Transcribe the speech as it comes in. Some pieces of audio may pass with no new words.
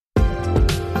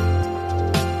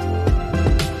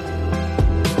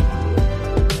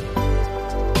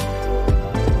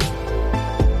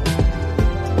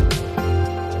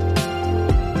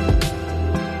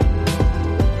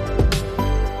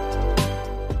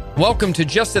Welcome to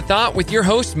Just a Thought with your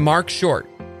host, Mark Short.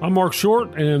 I'm Mark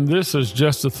Short, and this is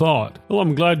Just a Thought. Well,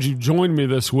 I'm glad you joined me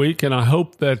this week, and I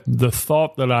hope that the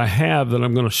thought that I have that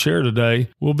I'm going to share today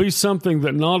will be something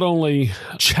that not only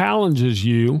challenges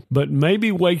you, but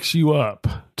maybe wakes you up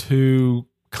to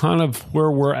kind of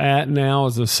where we're at now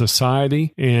as a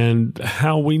society and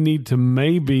how we need to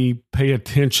maybe pay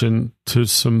attention to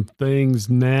some things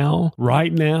now,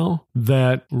 right now,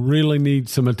 that really need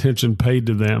some attention paid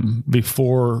to them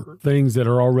before things that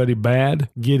are already bad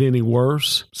get any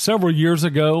worse. Several years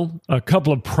ago, a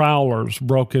couple of prowlers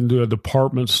broke into a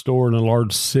department store in a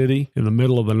large city in the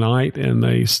middle of the night, and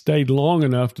they stayed long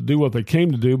enough to do what they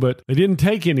came to do, but they didn't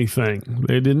take anything.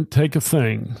 They didn't take a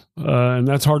thing, and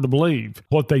that's hard to believe.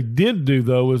 What they did do,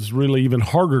 though, is really even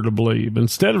harder to believe.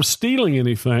 Instead of stealing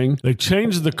anything, they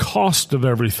changed the cost of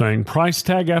everything. Price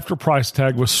tag after price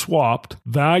tag was swapped,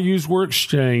 values were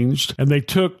exchanged, and they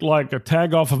took like a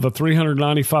tag off of a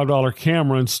 $395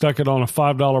 camera and stuck it on a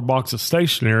 $5 box of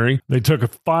stationery. They took a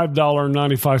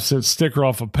 $5.95 sticker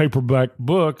off a paperback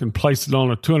book and placed it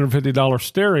on a $250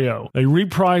 stereo. They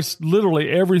repriced literally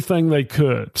everything they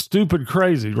could. Stupid,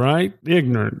 crazy, right?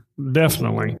 Ignorant.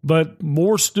 Definitely. But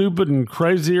more stupid and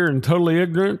crazier and totally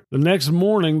ignorant. The next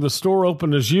morning, the store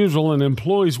opened as usual and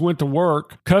employees went to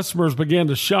work. Customers began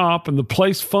to shop and the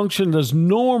place functioned as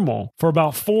normal for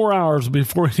about 4 hours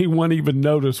before anyone even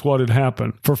noticed what had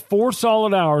happened. For 4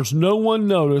 solid hours, no one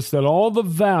noticed that all the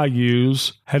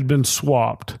values had been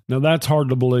swapped. Now that's hard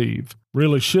to believe.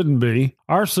 Really shouldn't be.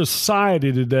 Our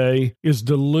society today is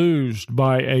deluged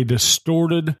by a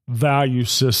distorted value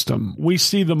system. We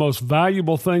see the most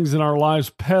valuable things in our lives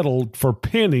peddled for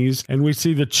pennies, and we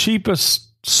see the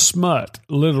cheapest smut,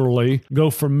 literally, go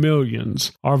for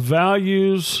millions. Our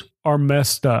values are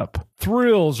messed up.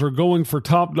 Thrills are going for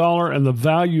top dollar, and the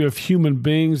value of human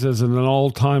beings is at an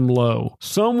all-time low.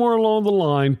 Somewhere along the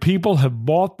line, people have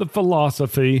bought the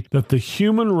philosophy that the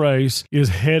human race is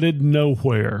headed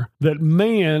nowhere, that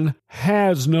man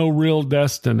has no real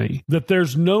destiny, that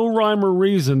there's no rhyme or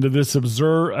reason to this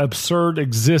absurd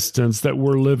existence that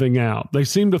we're living out. They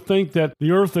seem to think that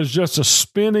the earth is just a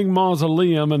spinning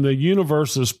mausoleum and the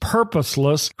universe is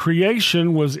purposeless,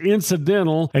 creation was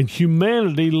incidental, and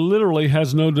humanity literally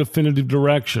has no definitive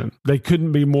direction. They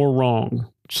couldn't be more wrong.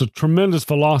 It's a tremendous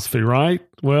philosophy, right?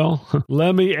 Well,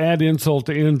 let me add insult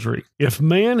to injury. If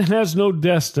man has no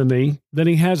destiny, then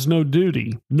he has no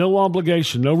duty, no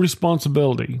obligation, no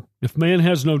responsibility. If man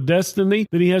has no destiny,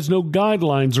 then he has no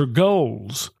guidelines or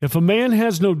goals. If a man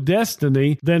has no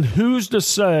destiny, then who's to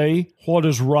say what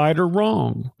is right or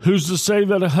wrong? Who's to say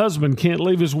that a husband can't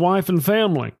leave his wife and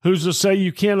family? Who's to say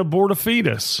you can't abort a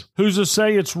fetus? Who's to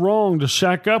say it's wrong to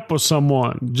shack up with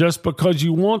someone just because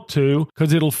you want to,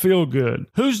 because it'll feel good?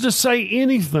 Who's to say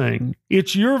anything?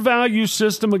 It's your value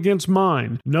system against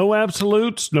mine. No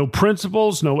absolutes, no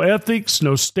principles, no ethics,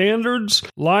 no standards.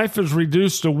 Life is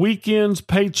reduced to weekends,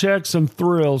 paychecks, and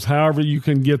thrills, however you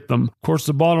can get them. Of course,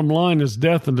 the bottom line is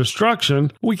death and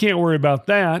destruction. We can't worry about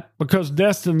that because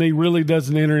destiny really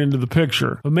doesn't enter into the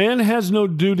picture. If a man has no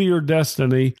duty or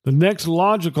destiny, the next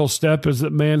logical step is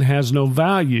that man has no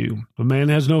value. If a man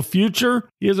has no future,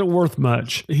 he isn't worth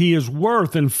much. He is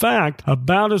worth, in fact,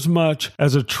 about as much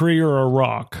as a tree or a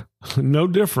rock. No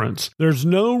difference. There's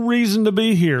no reason to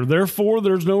be here. Therefore,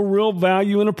 there's no real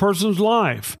value in a person's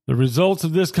life. The results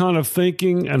of this kind of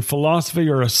thinking and philosophy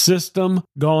are a system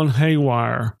gone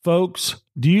haywire. Folks,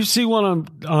 do you see what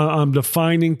I'm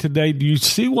defining today? Do you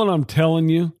see what I'm telling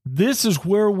you? This is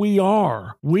where we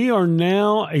are. We are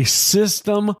now a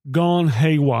system gone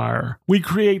haywire. We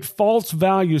create false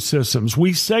value systems.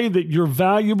 We say that you're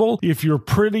valuable if you're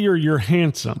pretty or you're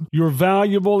handsome. You're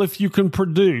valuable if you can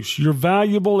produce. You're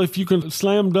valuable if you can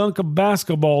slam dunk a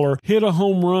basketball or hit a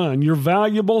home run. You're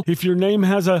valuable if your name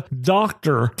has a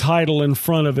doctor title in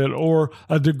front of it or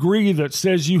a degree that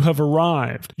says you have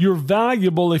arrived. You're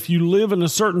valuable if you live in a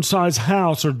certain size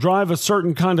house or drive a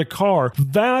certain kind of car.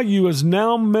 Value is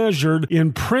now measured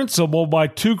in principle by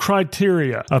 2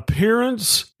 criteria: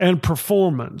 appearance and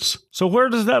performance. So where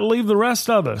does that leave the rest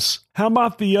of us? How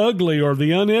about the ugly or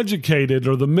the uneducated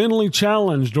or the mentally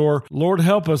challenged or, Lord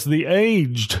help us, the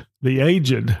aged,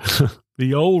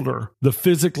 the older, the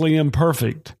physically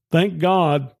imperfect? Thank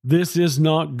God this is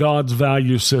not God's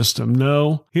value system.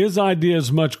 No, his idea is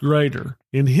much greater.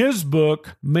 In his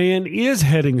book, man is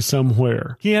heading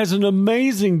somewhere. He has an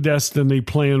amazing destiny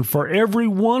plan for every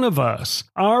one of us.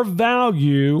 Our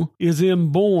value is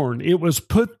inborn. It was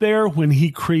put there when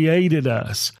he created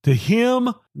us. To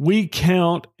him, we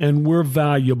count and we're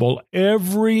valuable.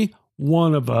 Every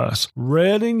one of us,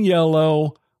 red and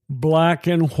yellow, black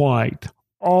and white.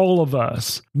 all of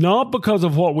us, not because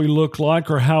of what we look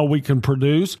like or how we can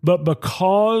produce, but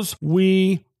because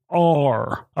we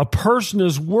are. A person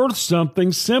is worth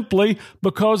something simply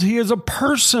because he is a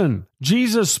person.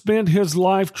 Jesus spent his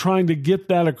life trying to get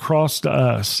that across to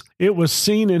us. It was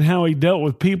seen in how he dealt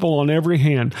with people on every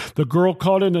hand. The girl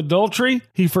caught in adultery,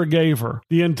 he forgave her.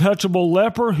 The untouchable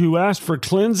leper who asked for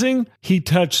cleansing, he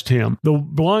touched him. The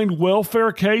blind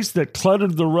welfare case that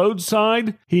cluttered the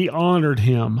roadside, he honored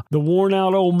him. The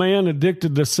worn-out old man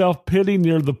addicted to self-pity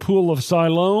near the pool of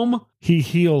Siloam, he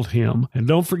healed him. And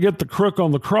don't forget the crook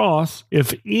on the cross.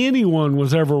 If anyone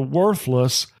was ever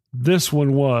worthless, this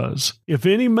one was. If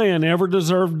any man ever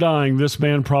deserved dying, this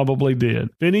man probably did.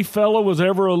 If any fellow was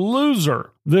ever a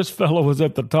loser, this fellow was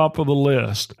at the top of the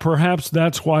list. Perhaps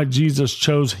that's why Jesus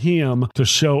chose him to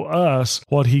show us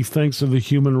what he thinks of the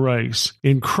human race.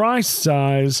 In Christ's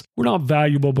eyes, we're not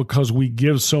valuable because we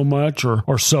give so much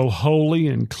or so holy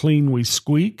and clean we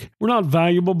squeak. We're not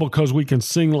valuable because we can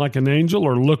sing like an angel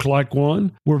or look like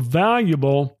one. We're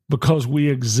valuable because we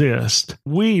exist.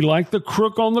 We, like the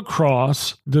crook on the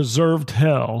cross, deserved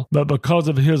hell, but because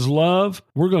of his love,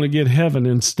 we're going to get heaven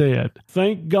instead.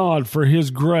 Thank God for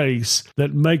his grace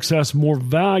that makes us more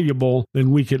valuable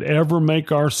than we could ever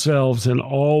make ourselves in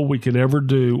all we could ever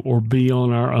do or be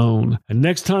on our own. And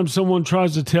next time someone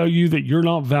tries to tell you that you're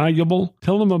not valuable,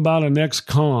 tell them about an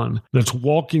ex-con that's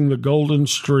walking the golden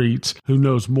streets who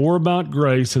knows more about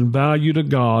grace and value to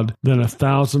God than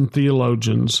 1,000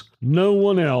 theologians. No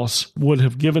one else would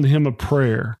have given him a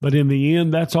prayer, but in the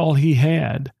end, that's all he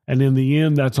had. And in the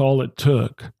end, that's all it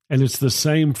took. And it's the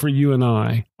same for you and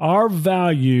I. Our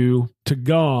value to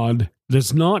God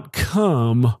does not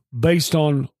come based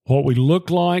on what we look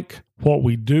like, what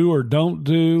we do or don't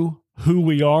do, who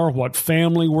we are, what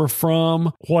family we're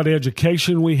from, what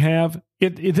education we have.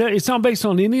 It's not based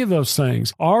on any of those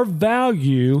things. Our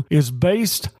value is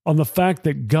based on the fact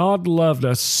that God loved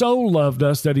us, so loved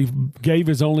us that he gave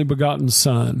his only begotten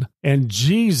Son. And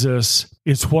Jesus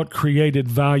is what created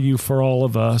value for all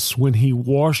of us when he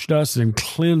washed us and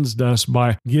cleansed us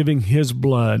by giving his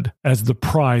blood as the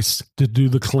price to do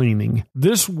the cleaning.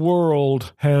 This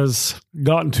world has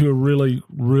gotten to a really,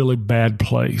 really bad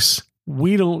place.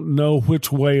 We don't know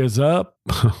which way is up.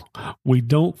 We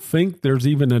don't think there's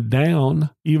even a down,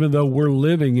 even though we're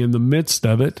living in the midst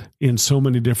of it in so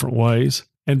many different ways.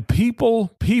 And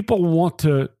people want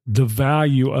to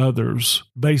devalue others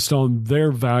based on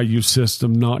their value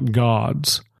system, not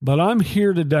God's. But I'm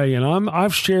here today, and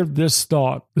I've shared this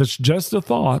thought. It's just a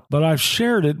thought, but I've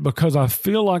shared it because I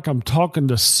feel like I'm talking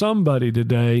to somebody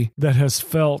today that has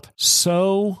felt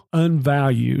so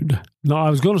unvalued. No,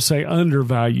 I was going to say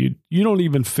undervalued. You don't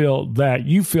even feel that.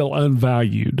 You feel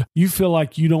unvalued. You feel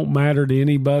like you don't matter to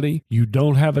anybody. You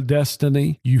don't have a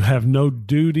destiny. You have no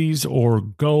duties or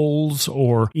goals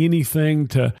or anything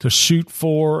to shoot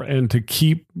for and to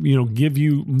keep, give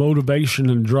you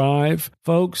motivation and drive.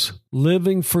 Folks,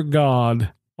 living for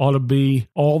God ought to be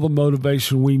all the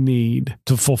motivation we need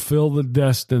to fulfill the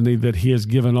destiny that he has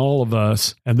given all of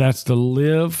us, and that's to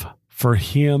live for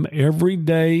him every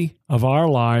day of our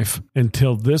life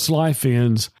until this life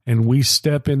ends and we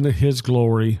step into his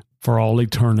glory for all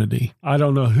eternity. I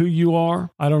don't know who you are.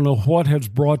 I don't know what has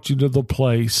brought you to the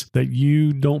place that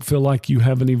you don't feel like you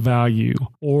have any value.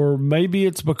 Or maybe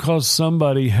it's because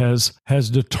somebody has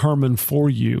determined for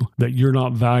you that you're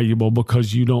not valuable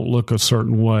because you don't look a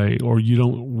certain way or you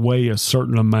don't weigh a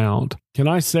certain amount. Can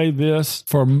I say this?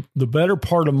 For the better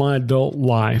part of my adult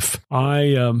life,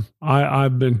 I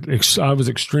was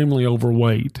extremely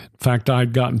overweight. In fact,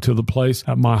 I'd gotten to the place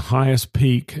at my highest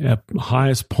peak, at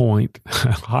highest point,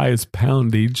 highest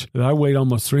poundage, that I weighed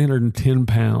almost 310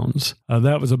 pounds.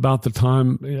 That was about the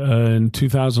time in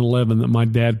 2011 that my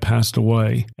dad passed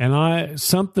away. And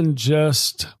something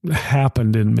just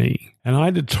happened in me. And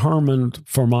I determined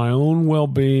for my own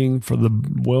well-being, for the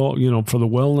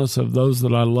wellness of those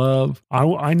that I love,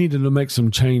 I needed to make some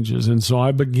changes. And so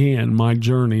I began my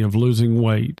journey of losing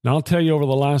weight. And I'll tell you, over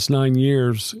the last 9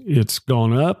 years, it's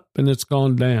gone up and it's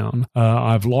gone down.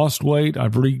 I've lost weight.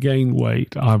 I've regained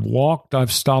weight. I've walked.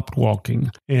 I've stopped walking.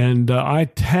 And I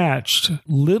attached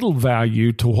little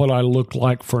value to what I looked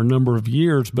like for a number of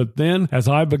years. But then as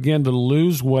I began to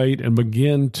lose weight and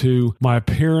my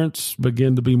appearance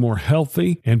began to be more healthy,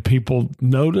 healthy and people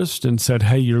noticed and said,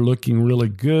 hey, you're looking really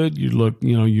good.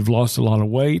 You've lost a lot of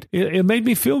weight. It made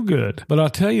me feel good. But I'll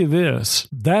tell you this,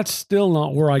 that's still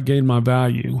not where I gain my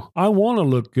value. I want to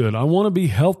look good. I want to be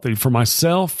healthy for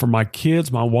myself, for my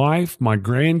kids, my wife, my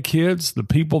grandkids, the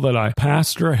people that I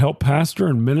help pastor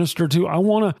and minister to. I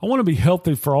want to be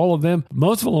healthy for all of them.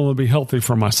 Most of all, I want to be healthy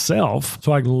for myself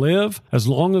so I can live as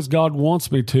long as God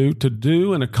wants me to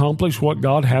do and accomplish what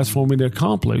God has for me to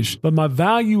accomplish. But my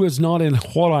value is not in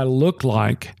what I look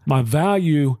like. My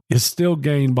value is still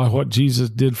gained by what Jesus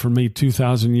did for me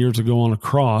 2,000 years ago on a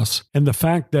cross. And the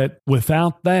fact that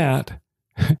without that,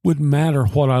 it wouldn't matter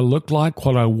what I look like,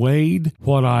 what I weighed,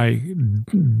 what I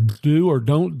do or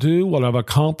don't do, what I've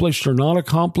accomplished or not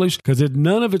accomplished, because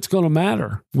none of it's going to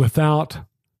matter without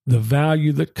the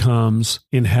value that comes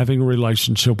in having a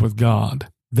relationship with God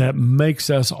that makes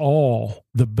us all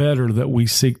the better that we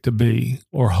seek to be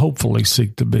or hopefully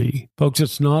seek to be. Folks,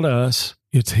 it's not us,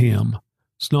 it's Him.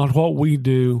 It's not what we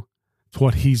do, it's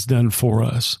what He's done for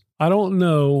us. I don't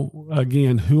know,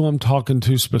 again, who I'm talking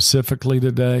to specifically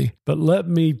today, but let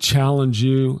me challenge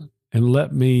you and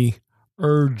let me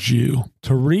urge you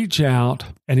to reach out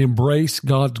and embrace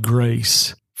God's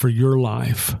grace for your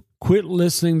life. Quit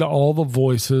listening to all the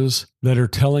voices that are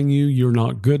telling you you're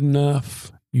not good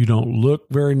enough, you don't look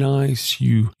very nice,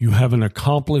 you haven't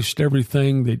accomplished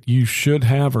everything that you should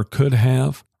have or could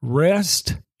have.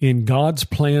 Rest in God's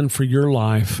plan for your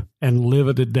life and live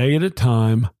it a day at a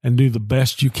time and do the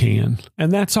best you can.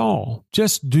 And that's all.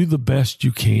 Just do the best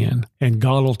you can and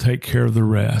God will take care of the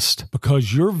rest,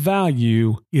 because your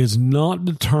value is not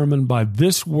determined by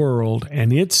this world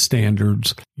and its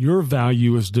standards. Your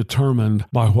value is determined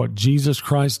by what Jesus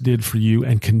Christ did for you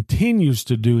and continues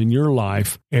to do in your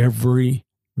life every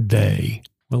day.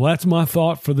 Well, that's my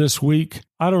thought for this week.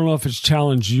 I don't know if it's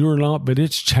challenged you or not, but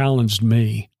it's challenged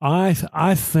me. I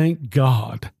thank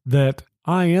God that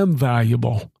I am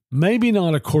valuable. Maybe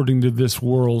not according to this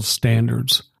world's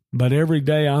standards, but every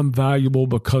day I'm valuable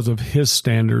because of His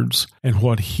standards and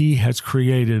what He has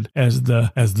created as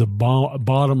the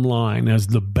bottom line, as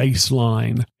the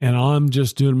baseline. And I'm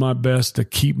just doing my best to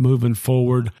keep moving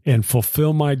forward and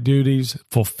fulfill my duties,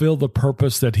 fulfill the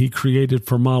purpose that He created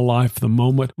for my life the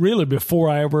moment. Really, before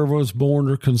I ever was born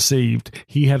or conceived,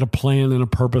 He had a plan and a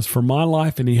purpose for my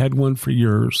life, and He had one for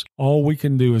yours. All we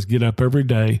can do is get up every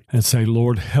day and say,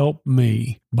 Lord, help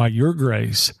me by your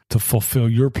grace to fulfill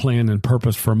your plan and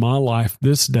purpose for my life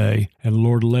this day. And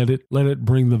Lord, let it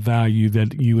bring the value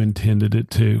that you intended it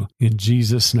to. In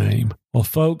Jesus' name. Well,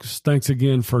 folks, thanks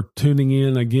again for tuning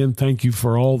in. Again, thank you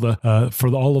for all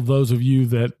of those of you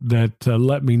that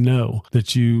let me know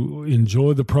that you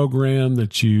enjoy the program, that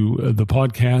the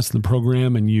podcast, the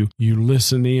program, and you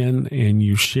listen in and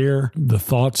you share the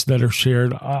thoughts that are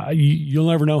shared. You'll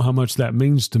never know how much that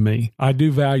means to me. I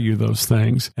do value those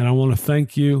things, and I want to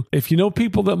thank you. If you know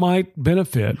people that might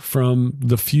benefit from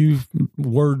the few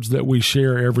words that we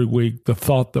share every week, the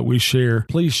thought that we share,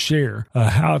 please share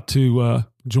how to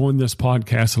join this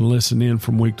podcast and listen in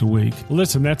from week to week.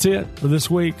 Listen, that's it for this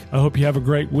week. I hope you have a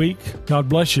great week. God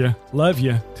bless you. Love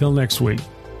you. Till next week.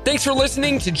 Thanks for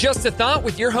listening to Just a Thought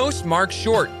with your host, Mark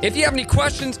Short. If you have any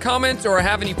questions, comments, or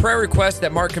have any prayer requests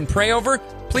that Mark can pray over,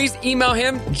 please email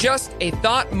him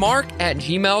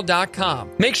justathoughtmark@gmail.com.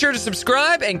 Make sure to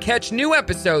subscribe and catch new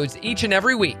episodes each and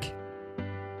every week.